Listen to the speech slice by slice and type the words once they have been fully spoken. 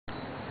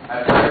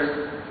At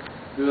first,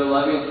 through the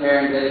loving care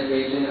and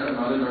dedication of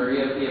Mother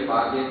Maria Pia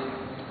Pocket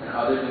and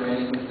other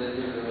Dominican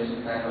sisters of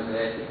Mission San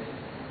Jose,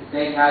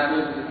 St.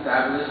 Catherine's was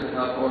established to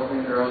help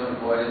orphan girls and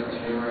boys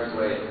in numerous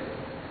ways.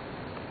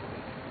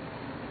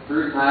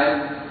 Through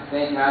time,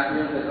 St.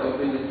 Catherine's has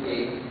opened its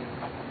gates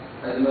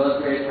as a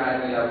military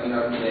academy that we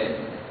know today.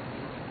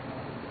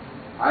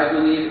 I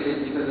believe it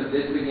is because of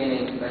this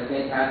beginning that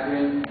St.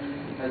 Catherine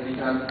has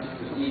become a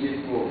prestigious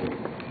school.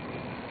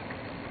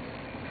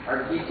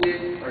 Our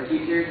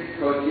teachers,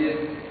 coaches,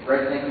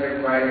 resident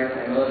care providers,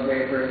 and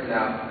military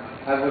personnel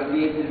have what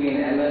seems to be an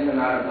endless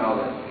amount of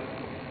knowledge.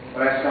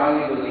 But I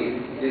strongly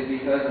believe it is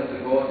because of the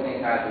goal of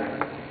St. Catherine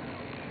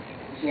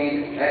to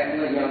change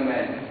excellent young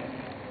men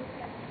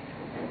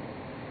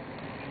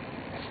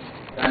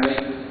that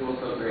makes the school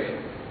so great.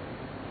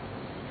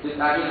 This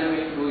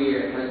academic school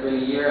year has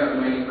been a year of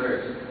many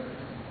firsts.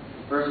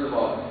 First of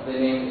all, the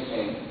name has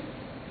changed.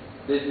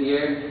 This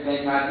year,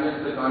 St.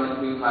 Catherine's took on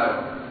its new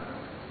title,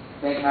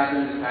 St.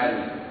 Catherine's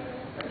Academy,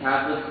 a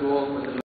Catholic school with a